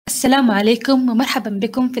السلام عليكم ومرحبا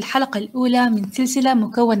بكم في الحلقة الأولى من سلسلة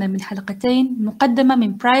مكونة من حلقتين مقدمة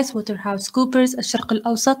من برايس ووترهاوس كوبرز الشرق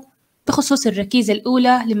الأوسط بخصوص الركيزة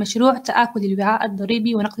الأولى لمشروع تآكل الوعاء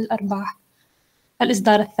الضريبي ونقل الأرباح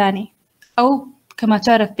الإصدار الثاني أو كما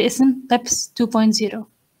تعرف باسم BEPS 2.0.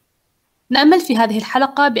 نأمل في هذه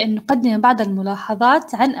الحلقة بأن نقدم بعض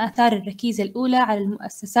الملاحظات عن آثار الركيزة الأولى على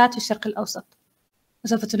المؤسسات في الشرق الأوسط،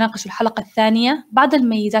 وسوف تناقش الحلقة الثانية بعض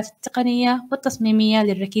الميزات التقنية والتصميمية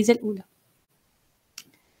للركيزة الأولى.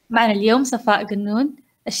 معنا اليوم صفاء قنون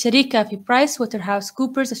الشريكة في برايس ووترهاوس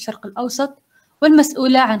كوبرز الشرق الأوسط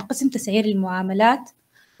والمسؤولة عن قسم تسعير المعاملات،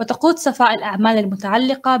 وتقود صفاء الأعمال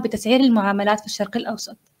المتعلقة بتسعير المعاملات في الشرق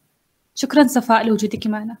الأوسط. شكرا صفاء لوجودك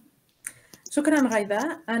معنا. شكرا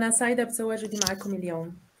غيدة، أنا سعيدة بتواجدي معكم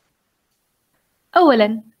اليوم.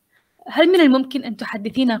 أولا، هل من الممكن أن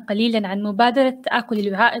تحدثينا قليلا عن مبادرة تآكل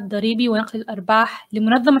الوعاء الضريبي ونقل الأرباح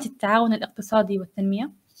لمنظمة التعاون الاقتصادي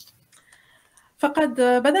والتنمية؟ فقد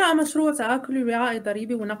بدأ مشروع تآكل الوعاء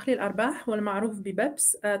الضريبي ونقل الأرباح والمعروف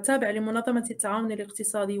ببيبس تابع لمنظمة التعاون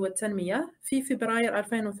الاقتصادي والتنمية في فبراير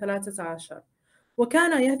 2013،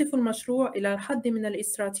 وكان يهدف المشروع إلى الحد من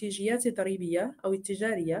الاستراتيجيات الضريبية أو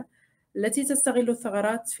التجارية التي تستغل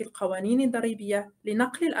الثغرات في القوانين الضريبية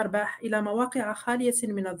لنقل الأرباح إلى مواقع خالية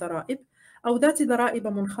من الضرائب أو ذات ضرائب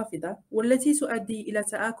منخفضة، والتي تؤدي إلى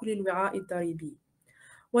تآكل الوعاء الضريبي.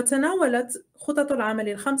 وتناولت خطط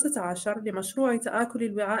العمل 15 لمشروع تآكل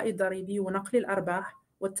الوعاء الضريبي ونقل الأرباح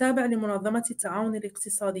والتابع لمنظمة التعاون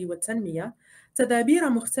الاقتصادي والتنمية تدابير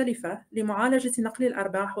مختلفة لمعالجة نقل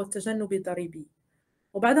الأرباح والتجنب الضريبي.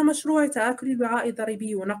 وبعد مشروع تآكل الوعاء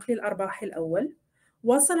الضريبي ونقل الأرباح الأول،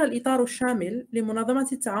 واصل الإطار الشامل لمنظمة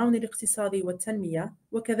التعاون الاقتصادي والتنمية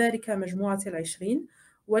وكذلك مجموعة ال20،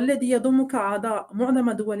 والذي يضم كأعضاء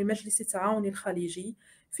معظم دول مجلس التعاون الخليجي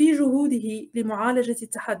في جهوده لمعالجة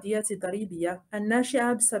التحديات الضريبية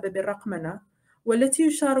الناشئة بسبب الرقمنة، والتي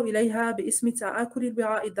يشار إليها باسم تآكل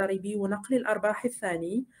الوعاء الضريبي ونقل الأرباح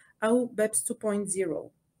الثاني أو BEPS 2.0.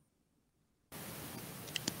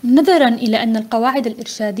 نظراً إلى أن القواعد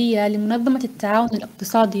الإرشادية لمنظمة التعاون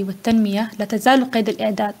الاقتصادي والتنمية لا تزال قيد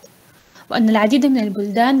الإعداد، وأن العديد من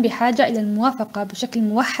البلدان بحاجة إلى الموافقة بشكل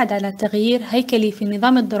موحد على تغيير هيكلي في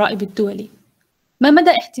نظام الضرائب الدولي، ما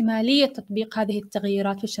مدى احتمالية تطبيق هذه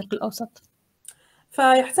التغييرات في الشرق الأوسط؟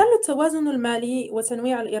 فيحتل التوازن المالي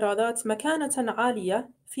وتنويع الإيرادات مكانة عالية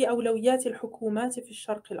في أولويات الحكومات في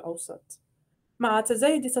الشرق الأوسط، مع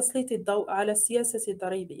تزايد تسليط الضوء على السياسة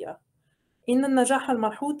الضريبية. إن النجاح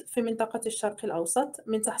الملحوظ في منطقة الشرق الأوسط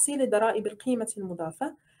من تحصيل ضرائب القيمة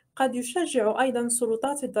المضافة قد يشجع أيضاً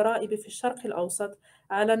سلطات الضرائب في الشرق الأوسط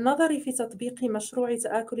على النظر في تطبيق مشروع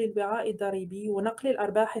تآكل الوعاء الضريبي ونقل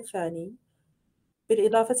الأرباح الثاني.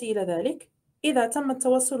 بالإضافة إلى ذلك، إذا تم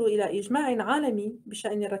التوصل إلى إجماع عالمي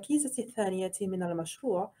بشأن الركيزة الثانية من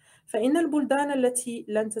المشروع، فإن البلدان التي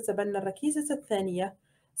لن تتبنى الركيزة الثانية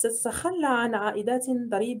ستتخلى عن عائدات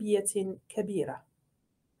ضريبية كبيرة.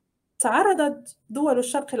 تعرضت دول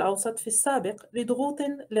الشرق الأوسط في السابق لضغوط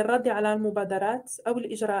للرد على المبادرات أو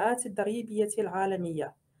الإجراءات الضريبية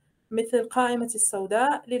العالمية مثل القائمة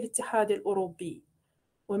السوداء للاتحاد الأوروبي.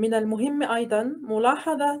 ومن المهم أيضاً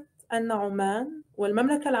ملاحظة أن عمان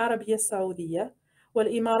والمملكة العربية السعودية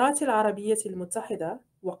والإمارات العربية المتحدة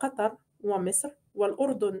وقطر ومصر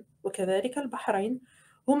والأردن وكذلك البحرين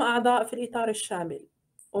هم أعضاء في الإطار الشامل،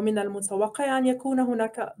 ومن المتوقع أن يكون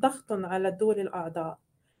هناك ضغط على الدول الأعضاء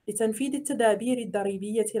لتنفيذ التدابير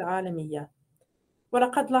الضريبية العالمية.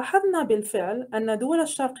 ولقد لاحظنا بالفعل أن دول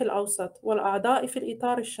الشرق الأوسط والأعضاء في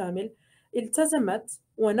الإطار الشامل التزمت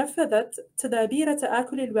ونفذت تدابير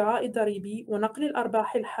تآكل الوعاء الضريبي ونقل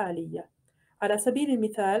الأرباح الحالية، على سبيل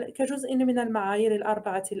المثال كجزء من المعايير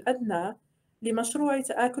الأربعة الأدنى لمشروع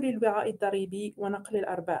تآكل الوعاء الضريبي ونقل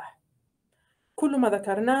الأرباح. كل ما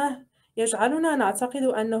ذكرناه يجعلنا نعتقد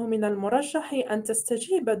أنه من المرجح أن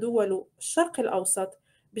تستجيب دول الشرق الأوسط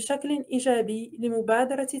بشكل إيجابي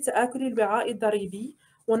لمبادرة تآكل الوعاء الضريبي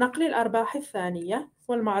ونقل الأرباح الثانية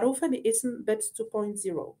والمعروفة باسم BEPS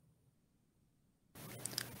 2.0.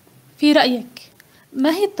 في رأيك، ما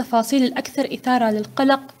هي التفاصيل الأكثر إثارة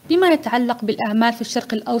للقلق بما يتعلق بالأعمال في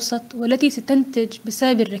الشرق الأوسط والتي ستنتج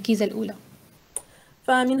بسبب الركيزة الأولى؟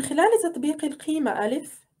 فمن خلال تطبيق القيمة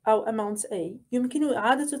ألف أو Amount A يمكن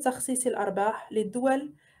إعادة تخصيص الأرباح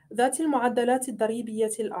للدول ذات المعدلات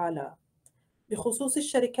الضريبية الأعلى، بخصوص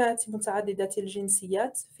الشركات متعددة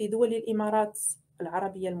الجنسيات في دول الإمارات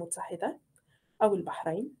العربية المتحدة أو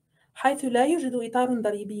البحرين، حيث لا يوجد إطار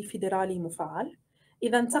ضريبي فيدرالي مفعل.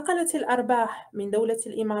 إذا انتقلت الأرباح من دولة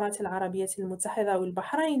الإمارات العربية المتحدة أو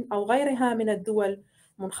البحرين أو غيرها من الدول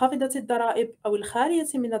منخفضة الضرائب أو الخالية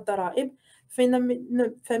من الضرائب،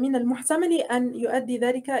 فمن المحتمل أن يؤدي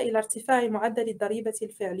ذلك إلى ارتفاع معدل الضريبة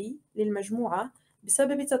الفعلي للمجموعة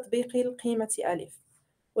بسبب تطبيق القيمة ألف.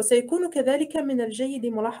 وسيكون كذلك من الجيد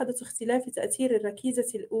ملاحظة اختلاف تأثير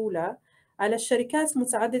الركيزة الأولى على الشركات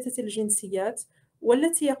متعددة الجنسيات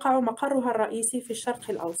والتي يقع مقرها الرئيسي في الشرق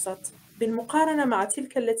الأوسط بالمقارنة مع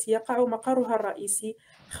تلك التي يقع مقرها الرئيسي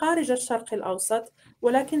خارج الشرق الأوسط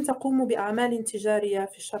ولكن تقوم بأعمال تجارية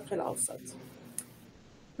في الشرق الأوسط.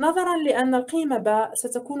 نظراً لأن القيمة باء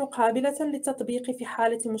ستكون قابلة للتطبيق في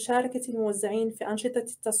حالة مشاركة الموزعين في أنشطة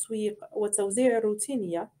التسويق والتوزيع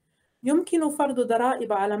الروتينية، يمكن فرض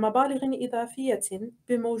ضرائب على مبالغ إضافية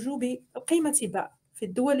بموجب القيمة باء في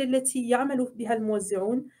الدول التي يعمل بها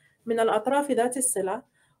الموزعون من الأطراف ذات الصلة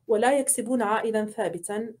ولا يكسبون عائداً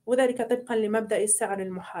ثابتاً، وذلك طبقاً لمبدأ السعر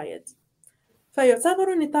المحايد.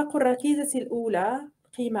 فيعتبر نطاق الركيزة الأولى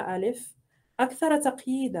قيمة ألف أكثر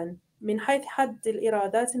تقييداً من حيث حد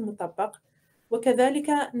الإيرادات المطبق، وكذلك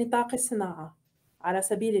نطاق الصناعة. على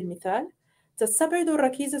سبيل المثال، تستبعد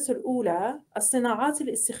الركيزة الأولى الصناعات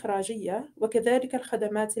الاستخراجية وكذلك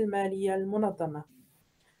الخدمات المالية المنظمة.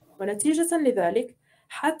 ونتيجة لذلك،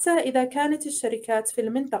 حتى إذا كانت الشركات في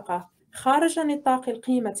المنطقة خارج نطاق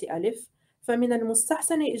القيمة ألف، فمن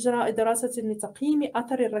المستحسن إجراء دراسة لتقييم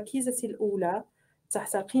أثر الركيزة الأولى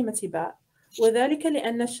تحت القيمة باء، وذلك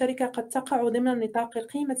لأن الشركة قد تقع ضمن نطاق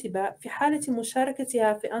القيمة باء في حالة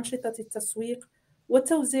مشاركتها في أنشطة التسويق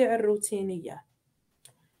والتوزيع الروتينية.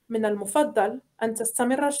 من المفضل أن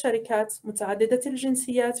تستمر الشركات متعددة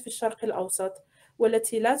الجنسيات في الشرق الأوسط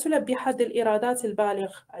والتي لا تلبي حد الإيرادات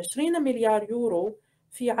البالغ 20 مليار يورو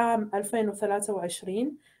في عام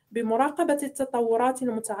 2023 بمراقبة التطورات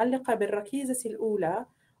المتعلقة بالركيزة الأولى،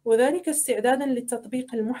 وذلك استعداداً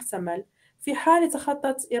للتطبيق المحتمل في حال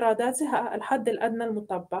تخطت إيراداتها الحد الأدنى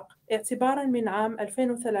المطبق اعتباراً من عام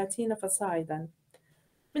 2030 فصاعداً.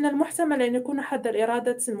 من المحتمل أن يكون حد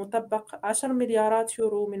الإيرادات المطبق 10 مليارات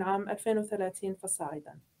يورو من عام 2030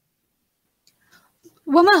 فصاعدا.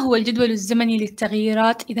 وما هو الجدول الزمني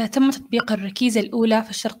للتغييرات إذا تم تطبيق الركيزة الأولى في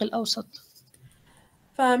الشرق الأوسط؟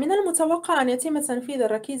 فمن المتوقع أن يتم تنفيذ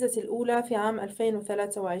الركيزة الأولى في عام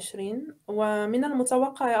 2023، ومن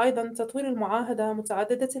المتوقع أيضاً تطوير المعاهدة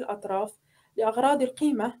متعددة الأطراف لأغراض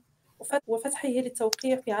القيمة وفتحه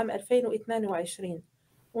للتوقيع في عام 2022.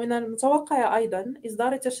 ومن المتوقع أيضاً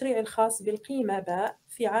إصدار التشريع الخاص بالقيمة باء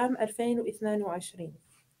في عام 2022.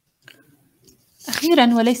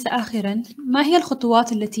 أخيراً وليس آخراً، ما هي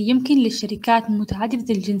الخطوات التي يمكن للشركات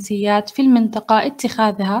متعددة الجنسيات في المنطقة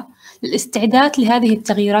اتخاذها للاستعداد لهذه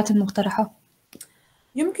التغييرات المقترحة؟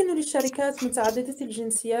 يمكن للشركات متعددة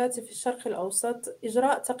الجنسيات في الشرق الأوسط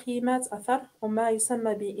إجراء تقييمات أثر وما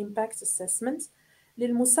يسمى ب Impact Assessment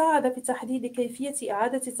للمساعدة في تحديد كيفية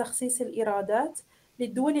إعادة تخصيص الإيرادات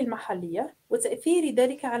للدول المحلية وتأثير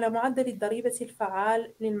ذلك على معدل الضريبة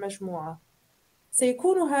الفعال للمجموعة.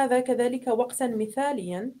 سيكون هذا كذلك وقتاً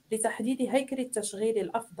مثالياً لتحديد هيكل التشغيل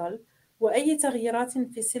الأفضل وأي تغييرات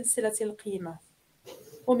في سلسلة القيمة.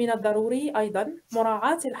 ومن الضروري أيضاً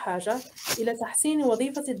مراعاة الحاجة إلى تحسين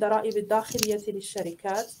وظيفة الضرائب الداخلية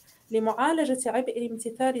للشركات لمعالجة عبء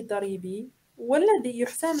الامتثال الضريبي والذي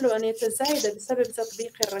يحتمل أن يتزايد بسبب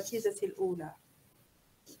تطبيق الركيزة الأولى.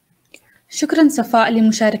 شكراً صفاء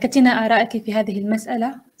لمشاركتنا آرائك في هذه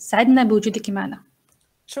المسألة، سعدنا بوجودك معنا.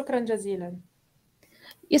 شكراً جزيلاً.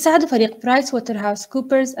 يسعد فريق برايس ووترهاوس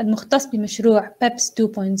كوبرز المختص بمشروع BEPS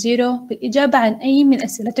 2.0 بالإجابة عن أي من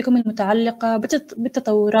أسئلتكم المتعلقة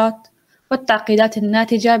بالتطورات والتعقيدات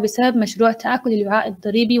الناتجة بسبب مشروع تآكل الوعاء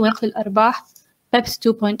الضريبي ونقل الأرباح BEPS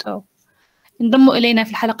 2.0. انضموا إلينا في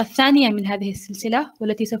الحلقة الثانية من هذه السلسلة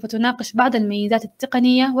والتي سوف تناقش بعض الميزات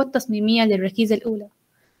التقنية والتصميمية للركيزة الأولى.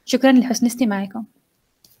 شكراً لحسن استماعكم.